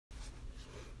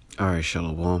Alright,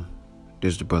 Shalom.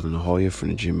 This is the brother Nahoya from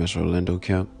the GMS Orlando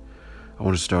camp. I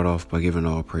want to start off by giving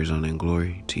all praise, honor, and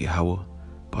glory to Yahweh,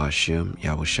 Ba'ashem,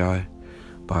 Yahweh Shai,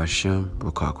 Ba'ashem,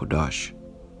 Ruach HaKodesh.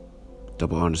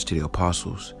 Double honors to the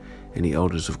apostles and the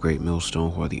elders of Great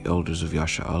Millstone, who are the elders of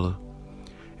Yasha Allah,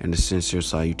 and a sincere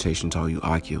salutation to all you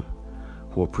Akim,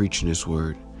 who are preaching this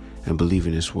word and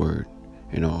believing this word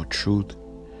in all truth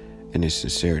and in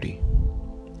sincerity.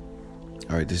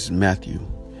 Alright, this is Matthew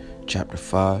chapter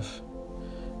 5.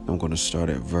 I'm going to start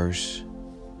at verse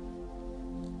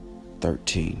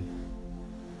 13.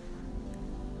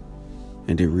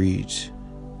 And it reads,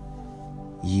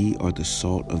 "Ye are the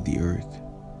salt of the earth,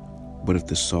 but if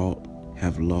the salt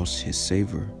have lost his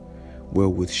savor,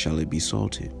 wherewith shall it be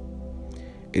salted?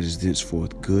 It is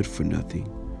thenceforth good for nothing,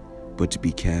 but to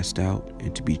be cast out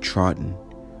and to be trodden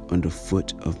under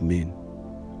foot of men.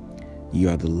 Ye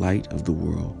are the light of the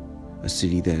world. A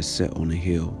city that is set on a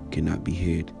hill cannot be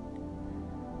hid."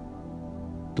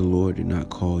 The Lord did not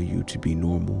call you to be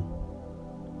normal,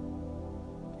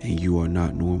 and you are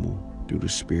not normal through the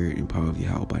Spirit and power of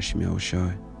Yahweh Ba'ashem Yahweh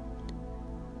Shai.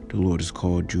 The Lord has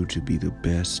called you to be the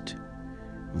best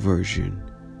version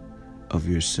of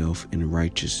yourself in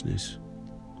righteousness.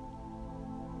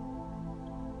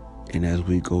 And as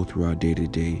we go through our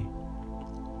day-to-day,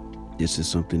 this is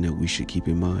something that we should keep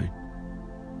in mind.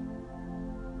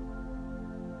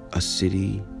 A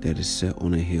city that is set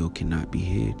on a hill cannot be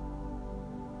hid.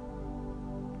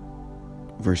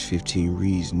 Verse 15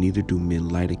 reads, "Neither do men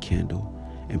light a candle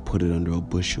and put it under a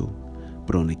bushel,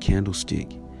 but on a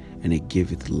candlestick, and it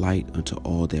giveth light unto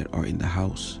all that are in the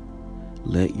house.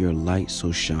 Let your light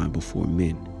so shine before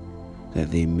men, that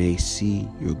they may see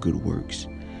your good works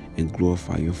and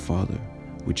glorify your Father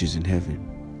which is in heaven."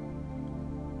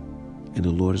 And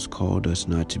the Lord has called us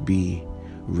not to be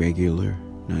regular,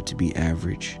 not to be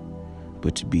average,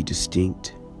 but to be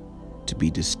distinct, to be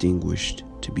distinguished,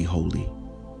 to be holy.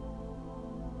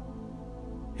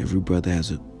 Every brother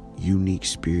has a unique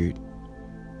spirit,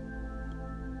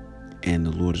 and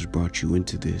the Lord has brought you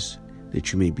into this,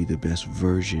 that you may be the best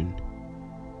version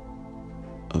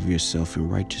of yourself in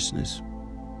righteousness.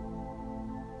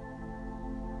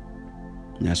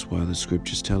 And that's why the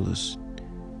scriptures tell us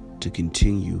to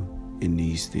continue in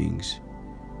these things,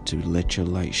 to let your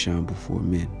light shine before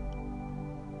men.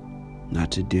 Not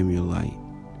to dim your light,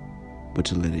 but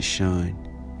to let it shine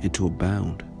and to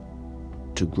abound,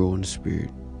 to grow in the Spirit.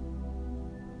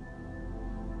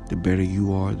 The better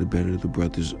you are, the better the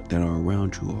brothers that are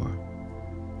around you are.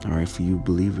 All right, for you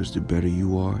believers, the better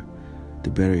you are,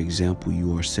 the better example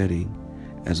you are setting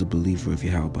as a believer of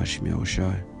Yahweh Ba'ashem Yahweh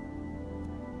Shai.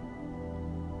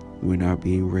 We're not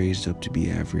being raised up to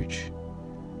be average.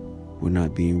 We're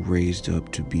not being raised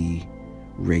up to be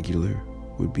regular.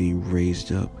 We're being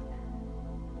raised up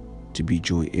to be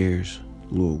joint heirs.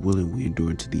 Lord willing, we endure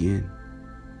unto the end.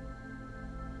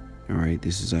 All right,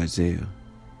 this is Isaiah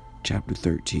chapter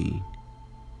 13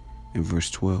 and verse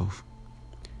 12.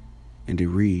 And it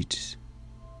reads,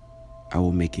 "I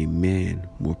will make a man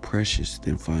more precious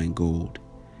than fine gold,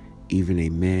 even a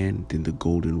man than the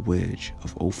golden wedge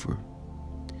of Ophir."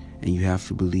 And you have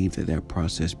to believe that that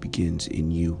process begins in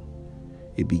you.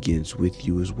 It begins with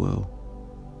you as well.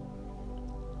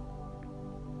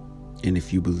 And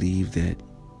if you believe that,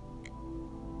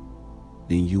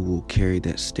 then you will carry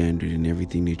that standard in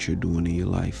everything that you're doing in your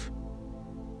life.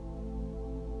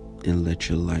 And let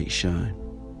your light shine.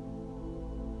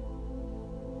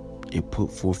 And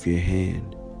put forth your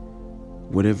hand.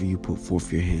 Whatever you put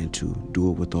forth your hand to, do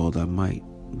it with all thy might.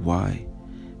 Why?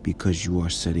 Because you are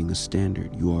setting a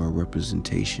standard. You are a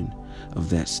representation of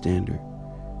that standard.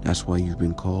 That's why you've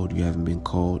been called. You haven't been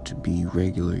called to be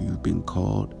regular. You've been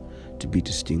called to be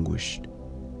distinguished.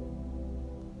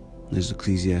 There's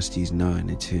Ecclesiastes 9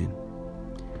 and 10.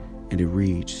 And it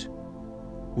reads,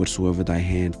 "Whatsoever thy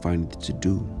hand findeth to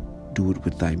do, do it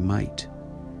with thy might.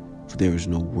 For there is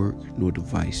no work, nor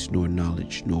device, nor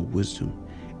knowledge, nor wisdom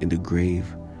in the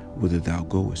grave whither thou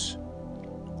goest."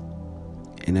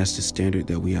 And that's the standard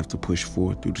that we have to push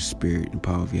forth through the Spirit and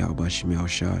power of Yahweh Ba'ashem Yahweh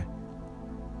Shai.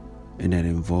 And that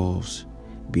involves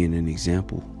being an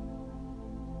example.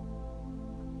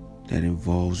 That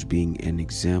involves being an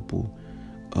example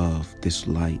of this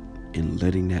light and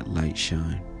letting that light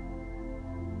shine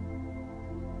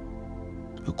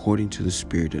according to the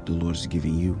Spirit that the Lord is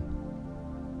giving you.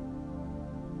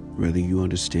 Whether you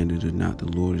understand it or not,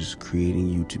 the Lord is creating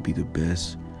you to be the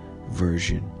best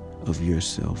version of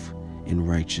yourself in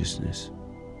righteousness.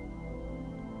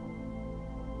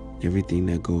 Everything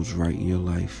that goes right in your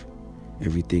life,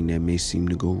 everything that may seem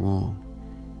to go wrong,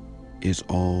 is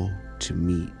all to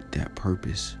meet that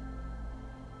purpose.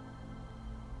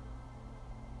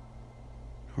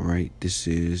 All right, this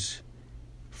is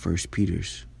 1 Peter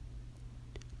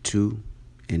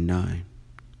 2:9.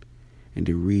 And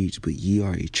it reads, "But ye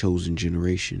are a chosen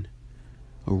generation,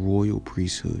 a royal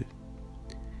priesthood,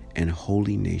 and a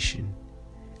holy nation,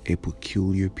 a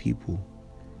peculiar people,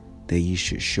 that ye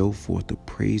should show forth the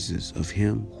praises of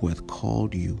him who hath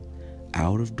called you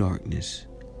out of darkness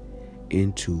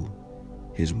into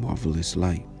his marvelous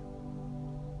light."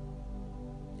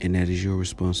 And that is your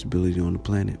responsibility on the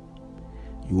planet.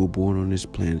 You were born on this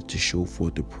planet to show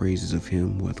forth the praises of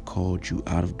him who hath called you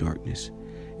out of darkness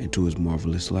into his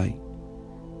marvelous light.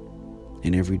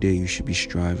 And every day you should be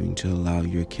striving to allow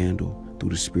your candle through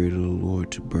the Spirit of the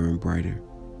Lord to burn brighter,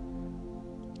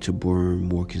 to burn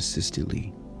more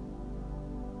consistently.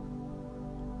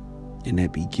 And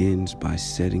that begins by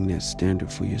setting that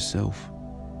standard for yourself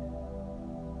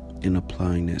and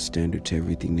applying that standard to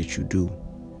everything that you do.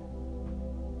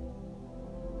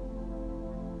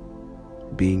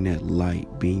 Being that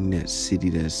light, being that city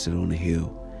that is set on a hill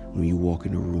when you walk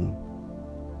in a room.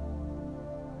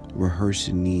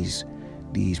 Rehearsing these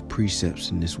precepts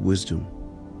and this wisdom.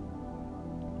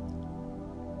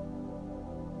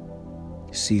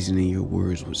 Seasoning your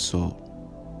words with salt.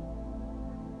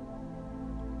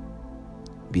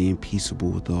 Being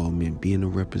peaceable with all men. Being a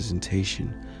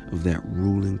representation of that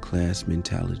ruling class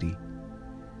mentality.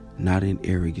 Not in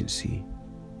arrogancy,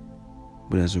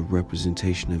 but as a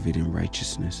representation of it in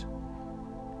righteousness.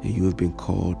 And you have been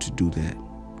called to do that.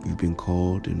 You've been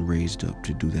called and raised up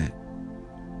to do that.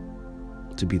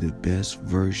 To be the best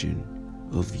version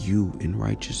of you in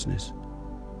righteousness.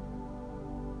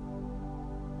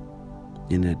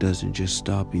 And that doesn't just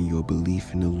stop in your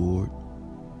belief in the Lord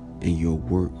and your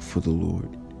work for the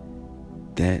Lord.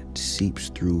 That seeps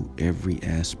through every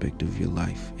aspect of your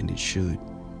life, and it should.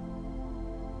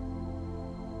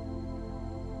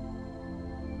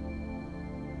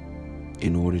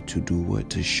 In order to do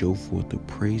what? To show forth the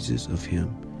praises of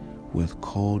him who hath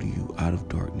called you out of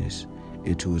darkness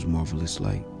into his marvelous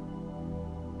light.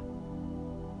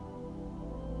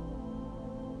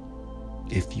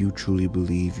 If you truly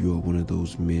believe you are one of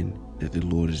those men that the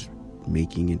Lord is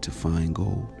making into fine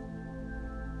gold,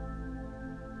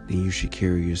 then you should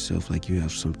carry yourself like you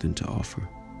have something to offer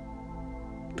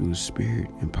through the Spirit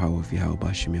and power of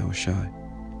Yahweh Shem Yahushai.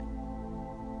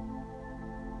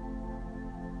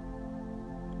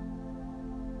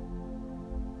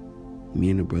 Me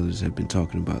and the brothers have been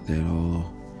talking about that all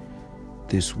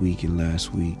this week and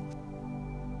last week.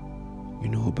 You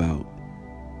know, about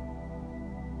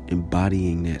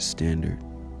embodying that standard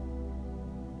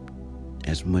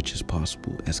as much as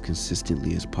possible, as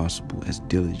consistently as possible, as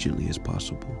diligently as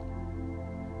possible.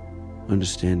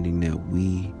 Understanding that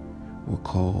we were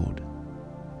called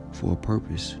for a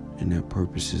purpose, and that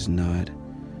purpose is not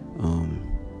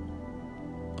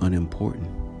unimportant.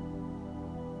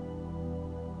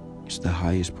 It's the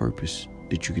highest purpose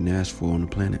that you can ask for on the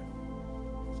planet.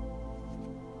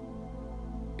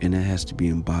 And that has to be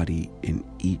embodied in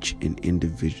each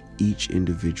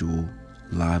individual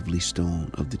lively stone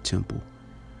of the temple.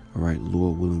 All right,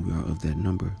 Lord willing, we are of that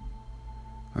number.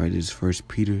 All right, it's 1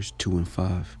 Peter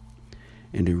 2:5.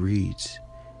 And it reads,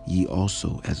 "Ye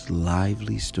also as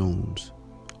lively stones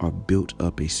are built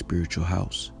up a spiritual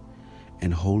house,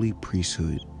 and holy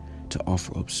priesthood, to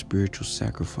offer up spiritual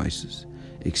sacrifices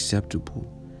acceptable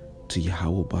to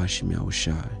Yahweh Shem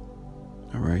Yahushai."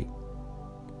 All right.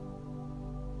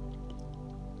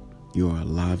 You are a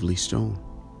lively stone.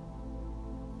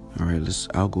 All right,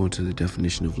 I'll go into the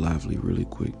definition of lively really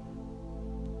quick.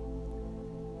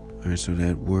 All right, so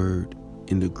that word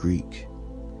in the Greek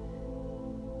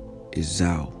is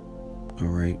zao. All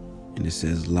right, and it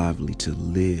says lively, to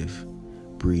live,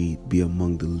 breathe, be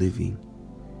among the living,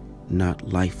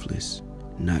 not lifeless,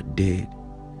 not dead.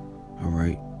 All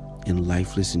right, and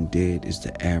lifeless and dead is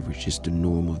the average, it's the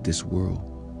norm of this world.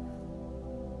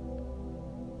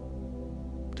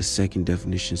 The second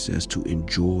definition says to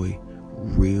enjoy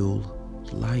real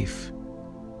life.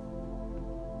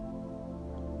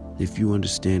 If you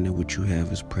understand that what you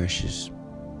have is precious,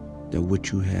 that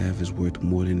what you have is worth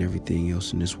more than everything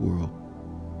else in this world,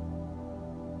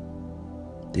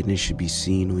 then it should be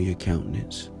seen on your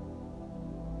countenance.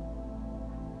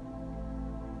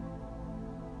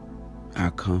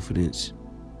 Our confidence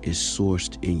is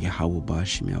sourced in Yahweh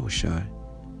Shem Yahushai.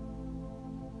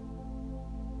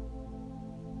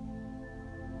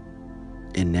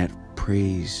 And that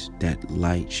praise, that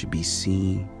light should be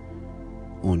seen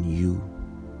on you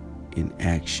in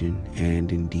action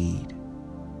and in deed.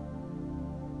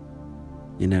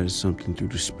 And that is something through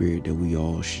the Spirit that we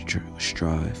all should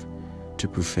strive to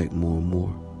perfect more and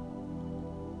more.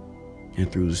 And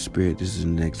through the Spirit, this is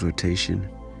an exhortation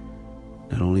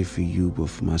not only for you, but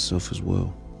for myself as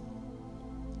well,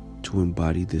 to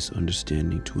embody this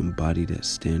understanding, to embody that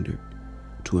standard,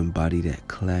 to embody that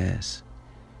class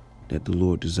that the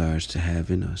Lord desires to have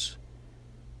in us.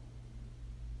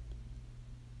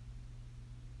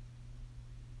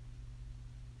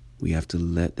 We have to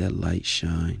let that light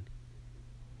shine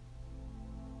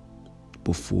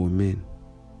before men.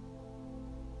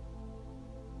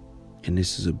 And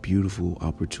this is a beautiful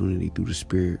opportunity through the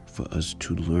Spirit for us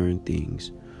to learn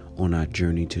things on our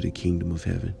journey to the kingdom of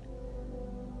heaven.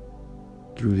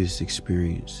 Through this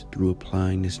experience, through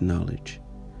applying this knowledge,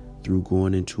 through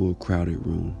going into a crowded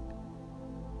room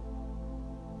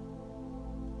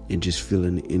and just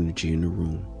feeling the energy in the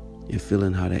room and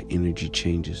feeling how that energy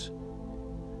changes.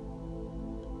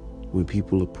 When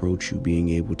people approach you, being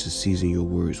able to season your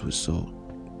words with salt,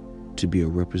 to be a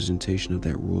representation of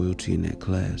that royalty in that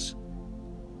class.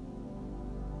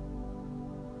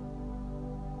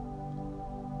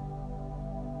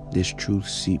 This truth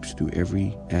seeps through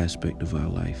every aspect of our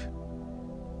life,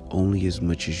 only as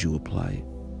much as you apply it.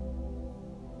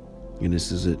 And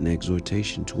this is an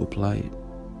exhortation to apply it.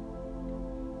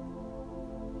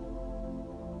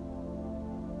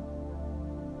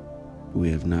 We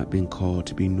have not been called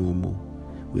to be normal.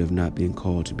 We have not been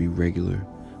called to be regular.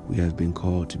 We have been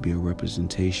called to be a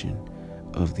representation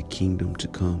of the kingdom to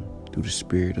come through the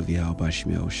Spirit of Yahweh.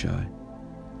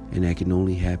 And that can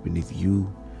only happen if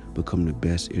you become the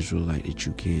best Israelite that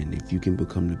you can. If you can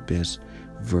become the best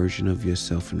version of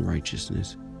yourself in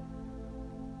righteousness,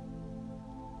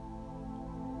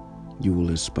 you will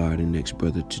inspire the next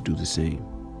brother to do the same.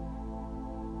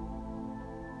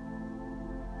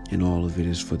 And all of it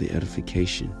is for the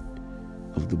edification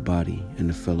of the body and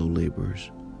the fellow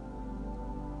laborers.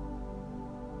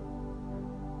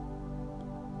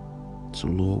 So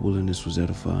Lord willing, this was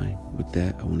edifying. With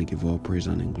that, I want to give all praise,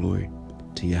 honor, and glory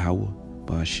to Yahweh,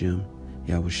 Ba'ashem,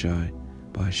 Yahushai,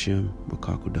 Ba'ashem,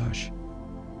 Rakakodash.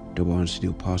 Double honors to the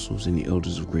apostles and the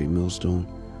elders of Great Millstone,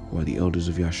 who are the elders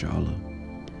of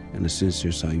Yasharallah, and a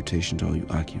sincere salutation to all you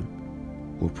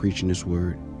Akim, who are preaching this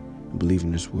word and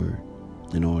believing this word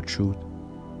in all truth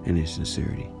and in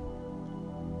sincerity.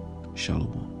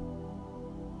 Shalom.